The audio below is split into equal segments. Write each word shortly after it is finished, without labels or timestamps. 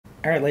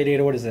All right, Lady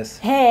Ada, what is this?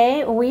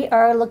 Hey, we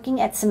are looking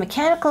at some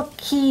mechanical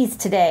keys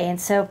today, and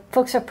so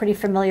folks are pretty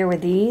familiar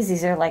with these.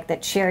 These are like the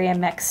Cherry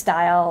MX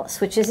style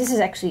switches. This is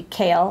actually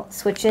Kailh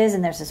switches,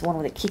 and there's this one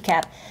with a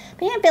keycap.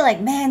 But you might be like,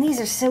 man, these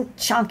are so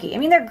chonky. I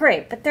mean, they're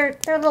great, but they're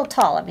a little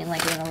tall. I mean,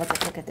 like, you know,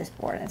 look at this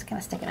board, and it's kind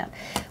of sticking out.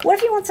 What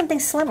if you want something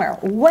slimmer?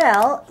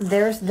 Well,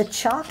 there's the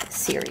CHOC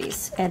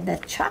series, and the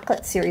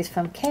chocolate series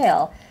from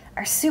Kailh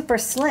are super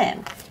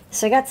slim.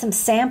 So I got some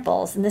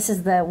samples, and this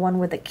is the one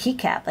with the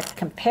keycap. Like,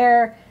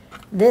 compare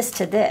this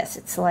to this.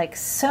 It's like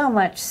so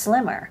much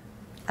slimmer.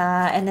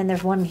 And then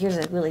there's one, here's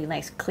a really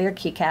nice clear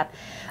keycap.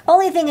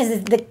 Only thing is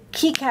that the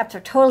keycaps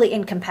are totally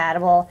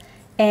incompatible,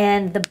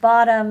 and the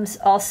bottoms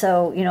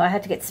also, you know, I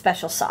had to get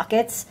special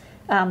sockets.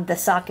 The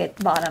socket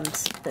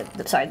bottoms,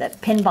 the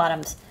pin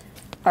bottoms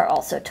are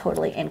also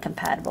totally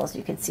incompatible, as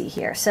you can see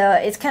here. So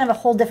it's kind of a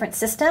whole different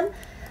system,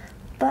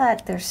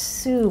 but they're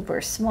super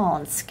small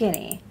and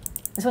skinny.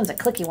 This one's a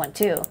clicky one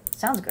too.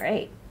 Sounds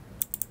great.